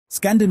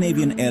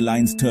Scandinavian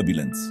Airlines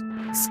Turbulence.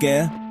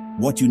 Scare,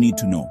 what you need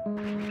to know.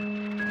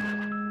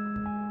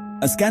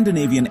 A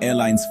Scandinavian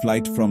Airlines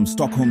flight from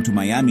Stockholm to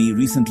Miami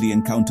recently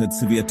encountered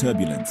severe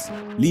turbulence,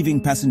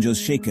 leaving passengers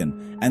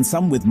shaken and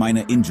some with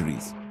minor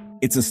injuries.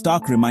 It's a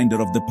stark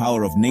reminder of the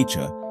power of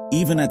nature,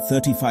 even at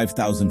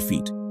 35,000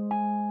 feet.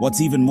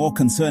 What's even more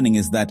concerning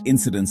is that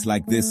incidents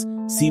like this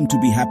seem to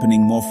be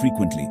happening more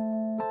frequently.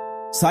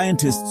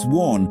 Scientists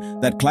warn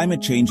that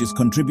climate change is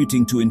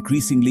contributing to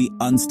increasingly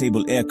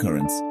unstable air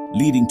currents,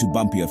 leading to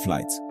bumpier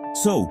flights.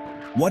 So,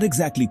 what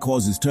exactly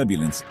causes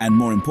turbulence, and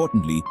more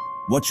importantly,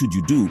 what should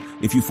you do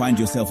if you find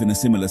yourself in a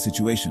similar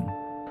situation?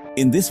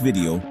 In this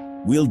video,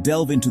 we'll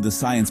delve into the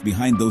science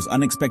behind those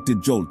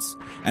unexpected jolts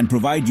and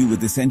provide you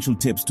with essential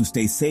tips to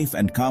stay safe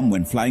and calm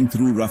when flying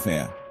through rough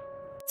air.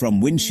 From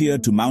wind shear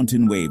to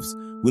mountain waves,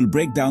 we'll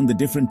break down the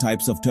different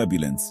types of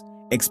turbulence,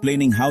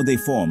 explaining how they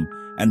form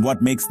and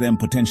what makes them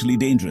potentially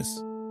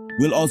dangerous.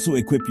 We'll also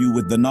equip you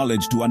with the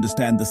knowledge to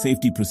understand the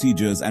safety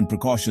procedures and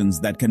precautions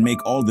that can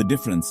make all the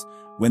difference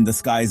when the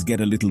skies get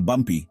a little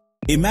bumpy.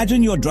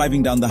 Imagine you're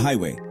driving down the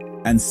highway,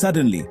 and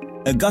suddenly,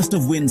 a gust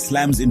of wind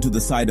slams into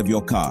the side of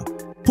your car,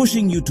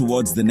 pushing you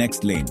towards the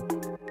next lane.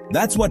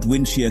 That's what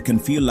wind shear can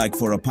feel like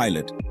for a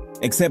pilot,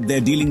 except they're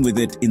dealing with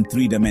it in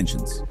 3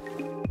 dimensions.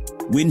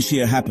 Wind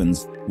shear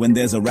happens when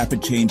there's a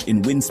rapid change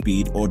in wind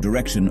speed or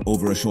direction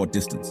over a short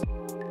distance.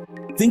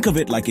 Think of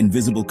it like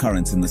invisible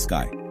currents in the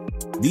sky.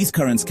 These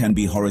currents can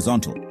be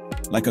horizontal,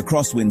 like a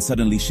crosswind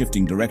suddenly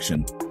shifting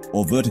direction,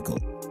 or vertical,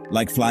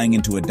 like flying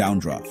into a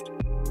downdraft.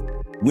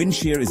 Wind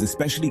shear is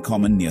especially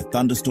common near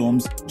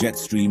thunderstorms, jet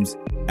streams,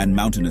 and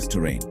mountainous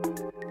terrain.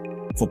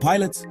 For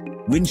pilots,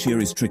 wind shear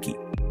is tricky.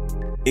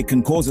 It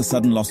can cause a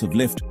sudden loss of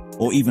lift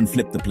or even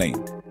flip the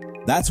plane.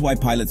 That's why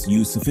pilots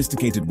use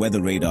sophisticated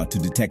weather radar to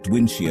detect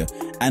wind shear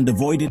and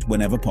avoid it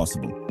whenever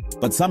possible.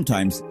 But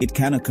sometimes it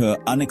can occur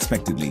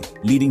unexpectedly,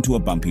 leading to a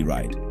bumpy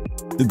ride.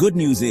 The good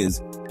news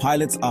is,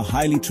 pilots are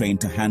highly trained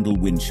to handle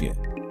wind shear.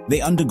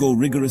 They undergo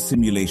rigorous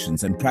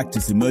simulations and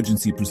practice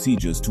emergency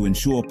procedures to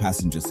ensure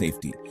passenger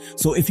safety.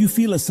 So if you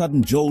feel a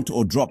sudden jolt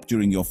or drop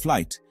during your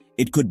flight,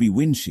 it could be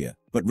wind shear,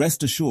 but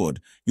rest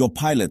assured, your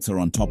pilots are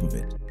on top of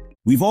it.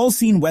 We've all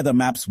seen weather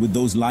maps with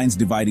those lines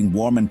dividing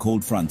warm and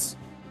cold fronts.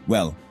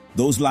 Well,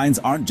 those lines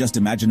aren't just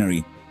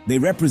imaginary, they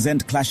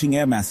represent clashing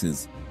air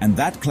masses, and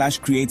that clash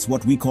creates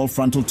what we call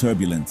frontal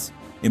turbulence.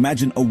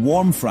 Imagine a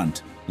warm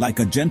front, like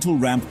a gentle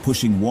ramp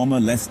pushing warmer,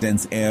 less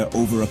dense air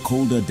over a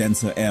colder,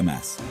 denser air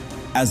mass.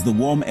 As the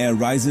warm air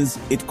rises,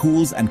 it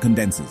cools and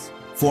condenses,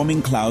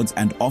 forming clouds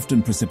and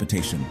often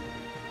precipitation.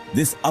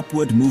 This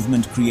upward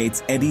movement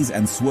creates eddies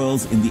and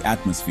swirls in the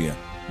atmosphere,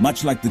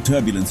 much like the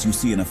turbulence you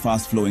see in a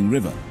fast-flowing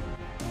river.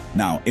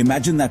 Now,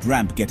 imagine that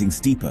ramp getting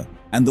steeper,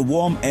 and the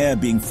warm air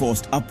being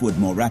forced upward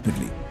more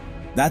rapidly.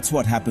 That's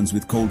what happens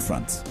with cold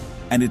fronts,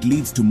 and it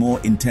leads to more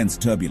intense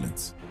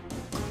turbulence.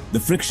 The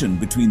friction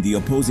between the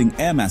opposing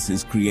air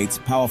masses creates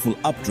powerful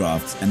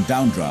updrafts and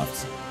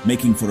downdrafts,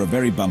 making for a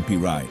very bumpy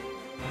ride.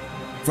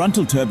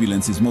 Frontal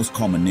turbulence is most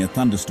common near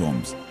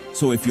thunderstorms,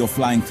 so if you're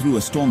flying through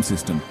a storm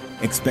system,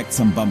 expect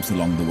some bumps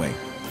along the way.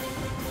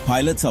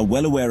 Pilots are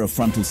well aware of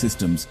frontal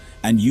systems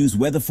and use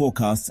weather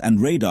forecasts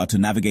and radar to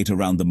navigate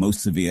around the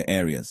most severe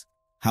areas.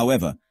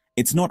 However,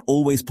 it's not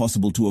always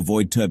possible to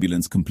avoid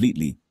turbulence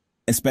completely,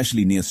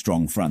 especially near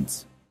strong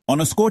fronts. On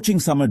a scorching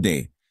summer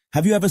day,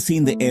 have you ever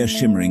seen the air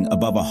shimmering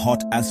above a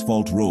hot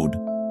asphalt road?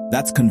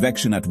 That's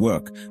convection at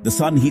work. The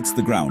sun heats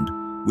the ground,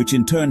 which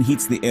in turn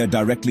heats the air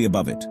directly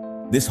above it.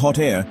 This hot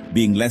air,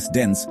 being less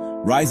dense,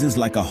 rises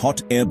like a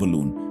hot air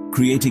balloon,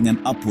 creating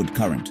an upward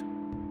current.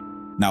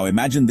 Now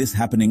imagine this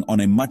happening on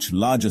a much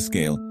larger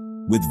scale,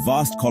 with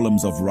vast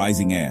columns of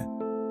rising air.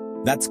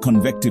 That's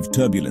convective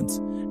turbulence,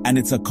 and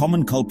it's a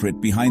common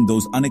culprit behind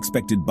those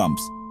unexpected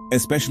bumps,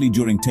 especially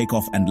during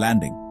takeoff and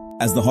landing.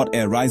 As the hot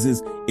air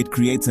rises, it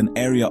creates an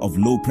area of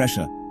low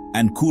pressure,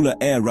 and cooler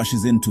air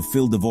rushes in to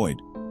fill the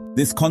void.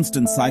 This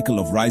constant cycle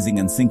of rising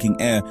and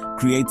sinking air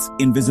creates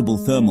invisible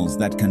thermals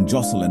that can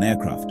jostle an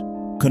aircraft.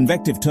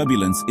 Convective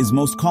turbulence is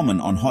most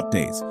common on hot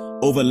days,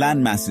 over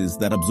land masses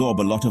that absorb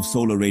a lot of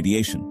solar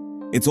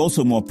radiation. It's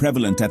also more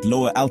prevalent at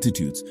lower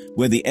altitudes,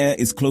 where the air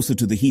is closer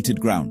to the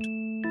heated ground.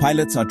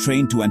 Pilots are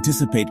trained to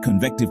anticipate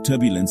convective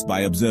turbulence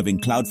by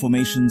observing cloud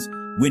formations,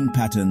 wind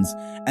patterns,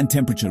 and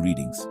temperature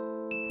readings.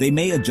 They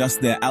may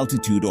adjust their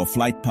altitude or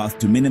flight path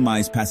to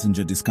minimize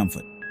passenger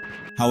discomfort.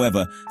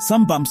 However,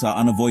 some bumps are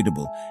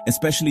unavoidable,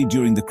 especially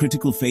during the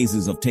critical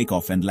phases of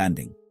takeoff and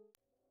landing.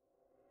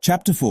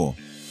 Chapter 4.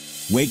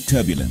 Wake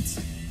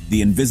Turbulence,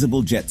 the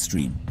Invisible Jet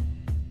Stream.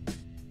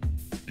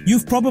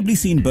 You've probably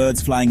seen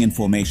birds flying in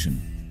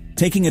formation,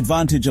 taking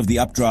advantage of the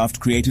updraft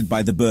created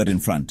by the bird in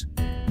front.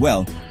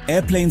 Well,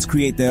 airplanes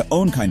create their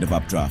own kind of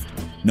updraft,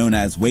 known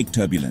as wake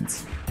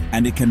turbulence,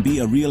 and it can be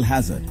a real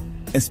hazard,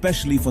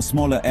 especially for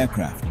smaller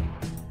aircraft.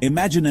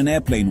 Imagine an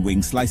airplane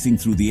wing slicing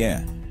through the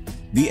air.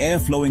 The air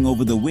flowing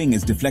over the wing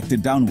is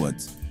deflected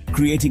downwards,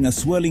 creating a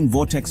swirling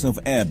vortex of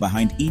air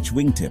behind each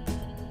wingtip.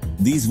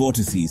 These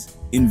vortices,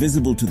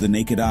 invisible to the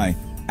naked eye,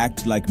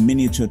 act like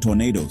miniature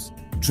tornadoes,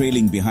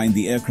 trailing behind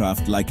the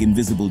aircraft like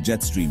invisible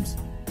jet streams.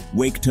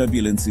 Wake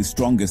turbulence is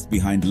strongest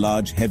behind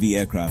large, heavy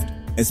aircraft,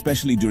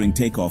 especially during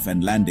takeoff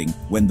and landing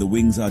when the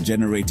wings are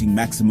generating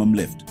maximum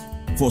lift.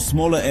 For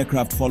smaller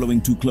aircraft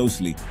following too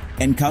closely,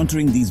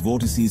 encountering these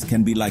vortices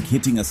can be like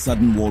hitting a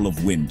sudden wall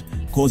of wind,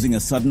 causing a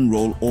sudden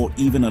roll or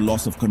even a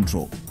loss of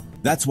control.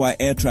 That's why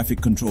air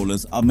traffic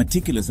controllers are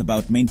meticulous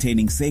about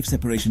maintaining safe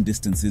separation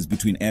distances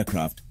between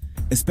aircraft,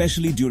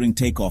 especially during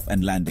takeoff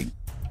and landing.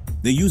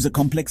 They use a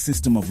complex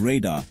system of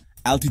radar,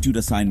 altitude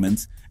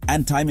assignments,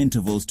 and time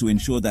intervals to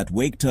ensure that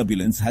wake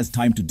turbulence has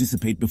time to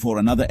dissipate before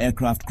another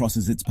aircraft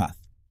crosses its path.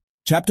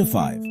 Chapter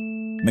 5.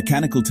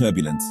 Mechanical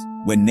Turbulence,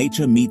 when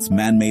nature meets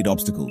man-made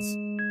obstacles.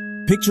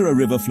 Picture a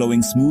river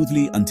flowing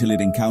smoothly until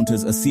it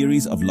encounters a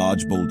series of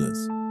large boulders.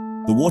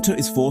 The water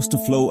is forced to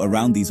flow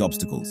around these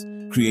obstacles,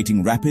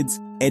 creating rapids,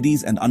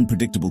 eddies, and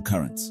unpredictable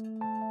currents.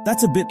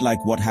 That's a bit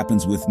like what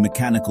happens with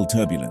mechanical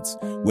turbulence,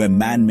 where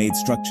man-made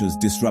structures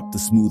disrupt the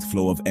smooth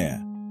flow of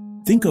air.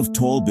 Think of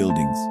tall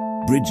buildings,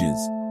 bridges,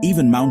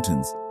 even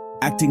mountains,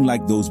 acting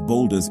like those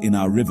boulders in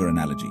our river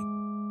analogy.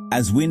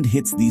 As wind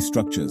hits these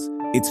structures,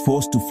 it's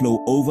forced to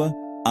flow over,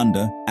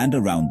 under, and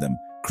around them,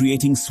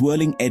 creating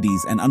swirling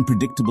eddies and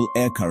unpredictable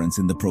air currents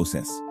in the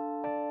process.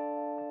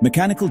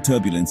 Mechanical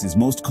turbulence is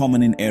most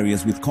common in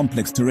areas with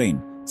complex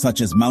terrain, such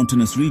as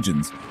mountainous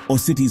regions or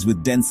cities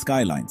with dense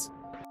skylines.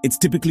 It's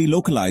typically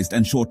localized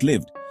and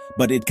short-lived,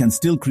 but it can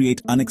still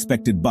create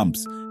unexpected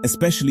bumps,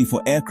 especially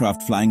for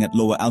aircraft flying at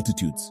lower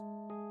altitudes.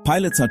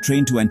 Pilots are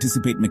trained to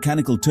anticipate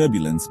mechanical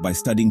turbulence by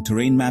studying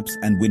terrain maps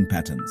and wind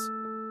patterns.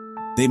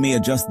 They may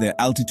adjust their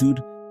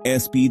altitude,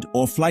 airspeed,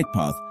 or flight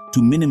path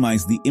to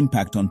minimize the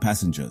impact on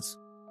passengers.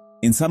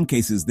 In some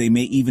cases, they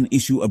may even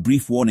issue a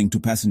brief warning to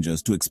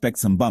passengers to expect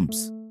some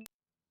bumps.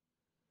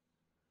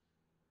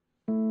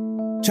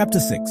 Chapter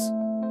 6.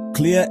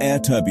 Clear Air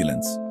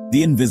Turbulence,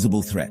 the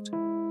Invisible Threat.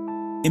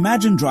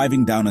 Imagine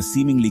driving down a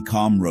seemingly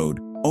calm road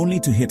only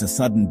to hit a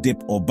sudden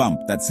dip or bump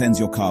that sends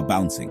your car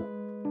bouncing.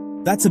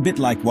 That's a bit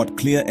like what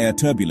clear air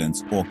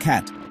turbulence, or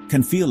CAT,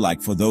 can feel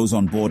like for those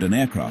on board an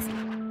aircraft.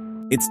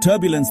 It's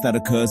turbulence that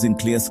occurs in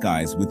clear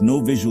skies with no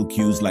visual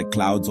cues like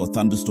clouds or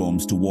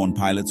thunderstorms to warn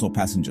pilots or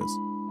passengers.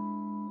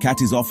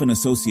 CAT is often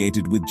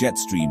associated with jet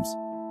streams,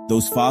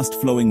 those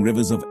fast-flowing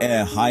rivers of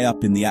air high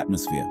up in the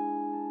atmosphere.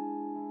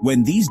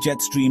 When these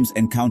jet streams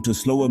encounter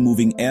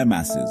slower-moving air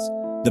masses,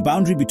 the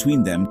boundary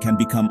between them can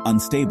become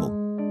unstable,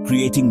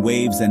 creating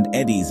waves and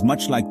eddies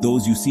much like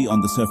those you see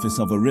on the surface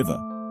of a river.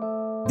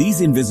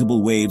 These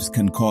invisible waves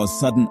can cause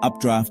sudden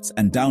updrafts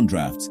and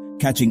downdrafts,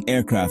 catching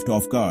aircraft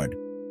off guard.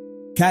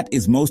 CAT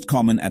is most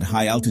common at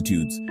high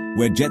altitudes,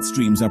 where jet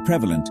streams are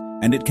prevalent,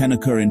 and it can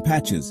occur in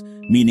patches,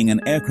 meaning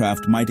an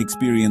aircraft might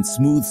experience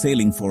smooth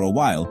sailing for a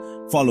while,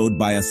 followed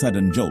by a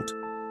sudden jolt.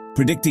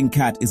 Predicting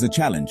CAT is a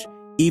challenge,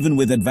 even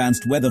with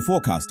advanced weather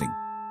forecasting.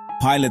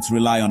 Pilots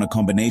rely on a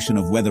combination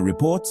of weather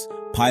reports,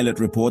 pilot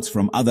reports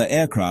from other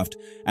aircraft,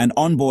 and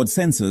onboard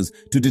sensors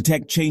to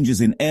detect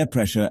changes in air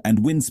pressure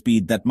and wind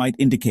speed that might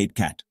indicate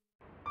CAT.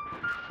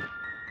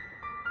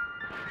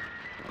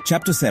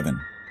 Chapter 7.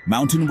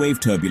 Mountain Wave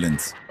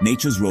Turbulence,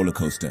 Nature's Roller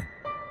Coaster.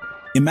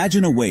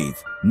 Imagine a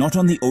wave, not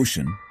on the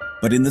ocean,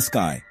 but in the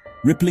sky,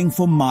 rippling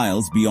for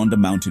miles beyond a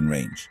mountain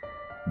range.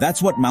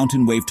 That's what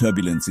mountain wave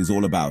turbulence is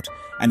all about,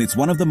 and it's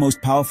one of the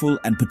most powerful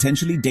and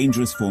potentially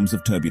dangerous forms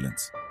of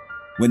turbulence.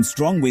 When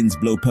strong winds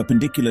blow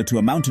perpendicular to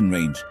a mountain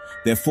range,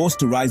 they're forced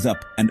to rise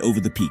up and over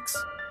the peaks.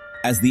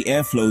 As the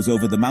air flows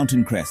over the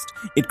mountain crest,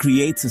 it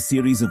creates a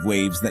series of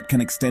waves that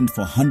can extend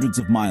for hundreds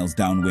of miles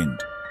downwind.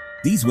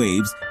 These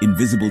waves,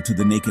 invisible to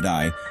the naked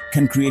eye,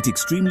 can create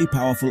extremely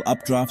powerful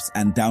updrafts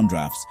and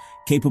downdrafts,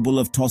 capable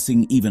of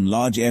tossing even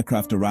large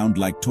aircraft around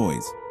like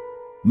toys.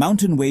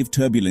 Mountain wave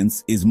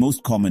turbulence is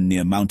most common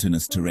near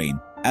mountainous terrain,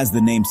 as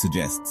the name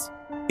suggests.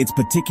 It's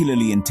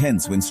particularly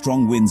intense when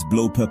strong winds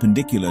blow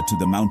perpendicular to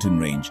the mountain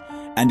range,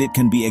 and it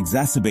can be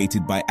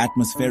exacerbated by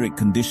atmospheric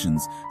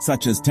conditions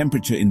such as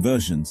temperature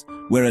inversions,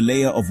 where a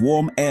layer of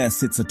warm air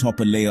sits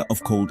atop a layer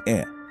of cold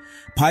air.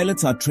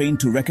 Pilots are trained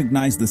to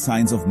recognize the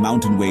signs of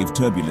mountain wave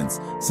turbulence,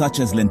 such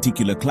as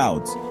lenticular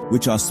clouds,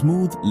 which are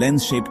smooth,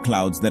 lens-shaped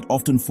clouds that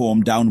often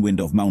form downwind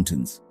of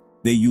mountains.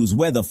 They use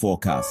weather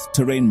forecasts,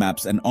 terrain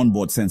maps, and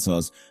onboard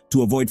sensors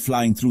to avoid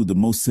flying through the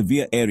most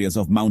severe areas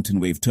of mountain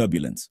wave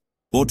turbulence.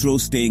 Outro: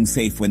 staying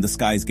safe when the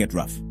skies get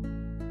rough.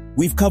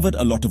 We've covered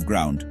a lot of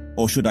ground,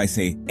 or should I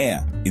say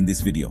air, in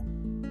this video.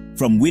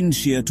 From wind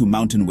shear to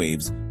mountain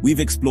waves, we've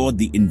explored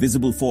the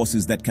invisible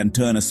forces that can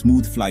turn a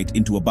smooth flight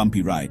into a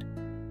bumpy ride.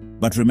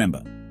 But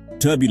remember,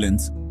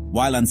 turbulence,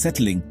 while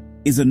unsettling,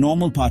 is a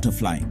normal part of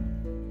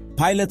flying.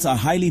 Pilots are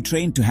highly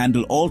trained to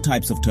handle all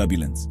types of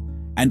turbulence,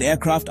 and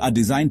aircraft are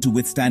designed to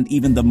withstand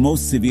even the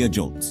most severe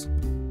jolts.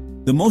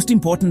 The most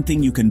important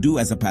thing you can do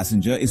as a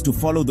passenger is to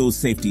follow those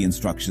safety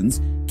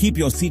instructions, keep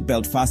your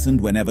seatbelt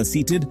fastened whenever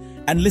seated,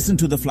 and listen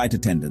to the flight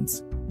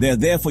attendants. They're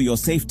there for your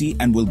safety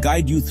and will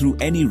guide you through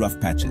any rough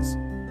patches.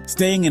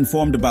 Staying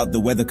informed about the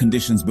weather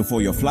conditions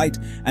before your flight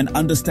and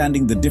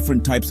understanding the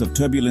different types of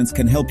turbulence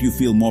can help you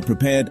feel more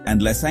prepared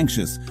and less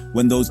anxious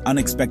when those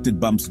unexpected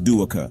bumps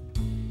do occur.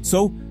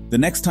 So, the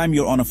next time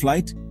you're on a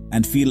flight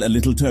and feel a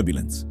little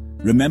turbulence,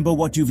 remember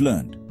what you've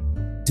learned.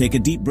 Take a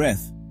deep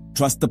breath,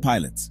 trust the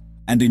pilots,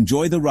 and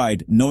enjoy the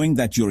ride knowing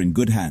that you're in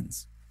good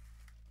hands.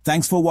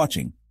 Thanks for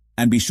watching,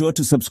 and be sure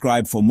to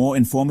subscribe for more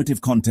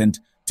informative content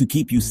to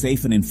keep you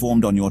safe and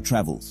informed on your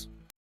travels.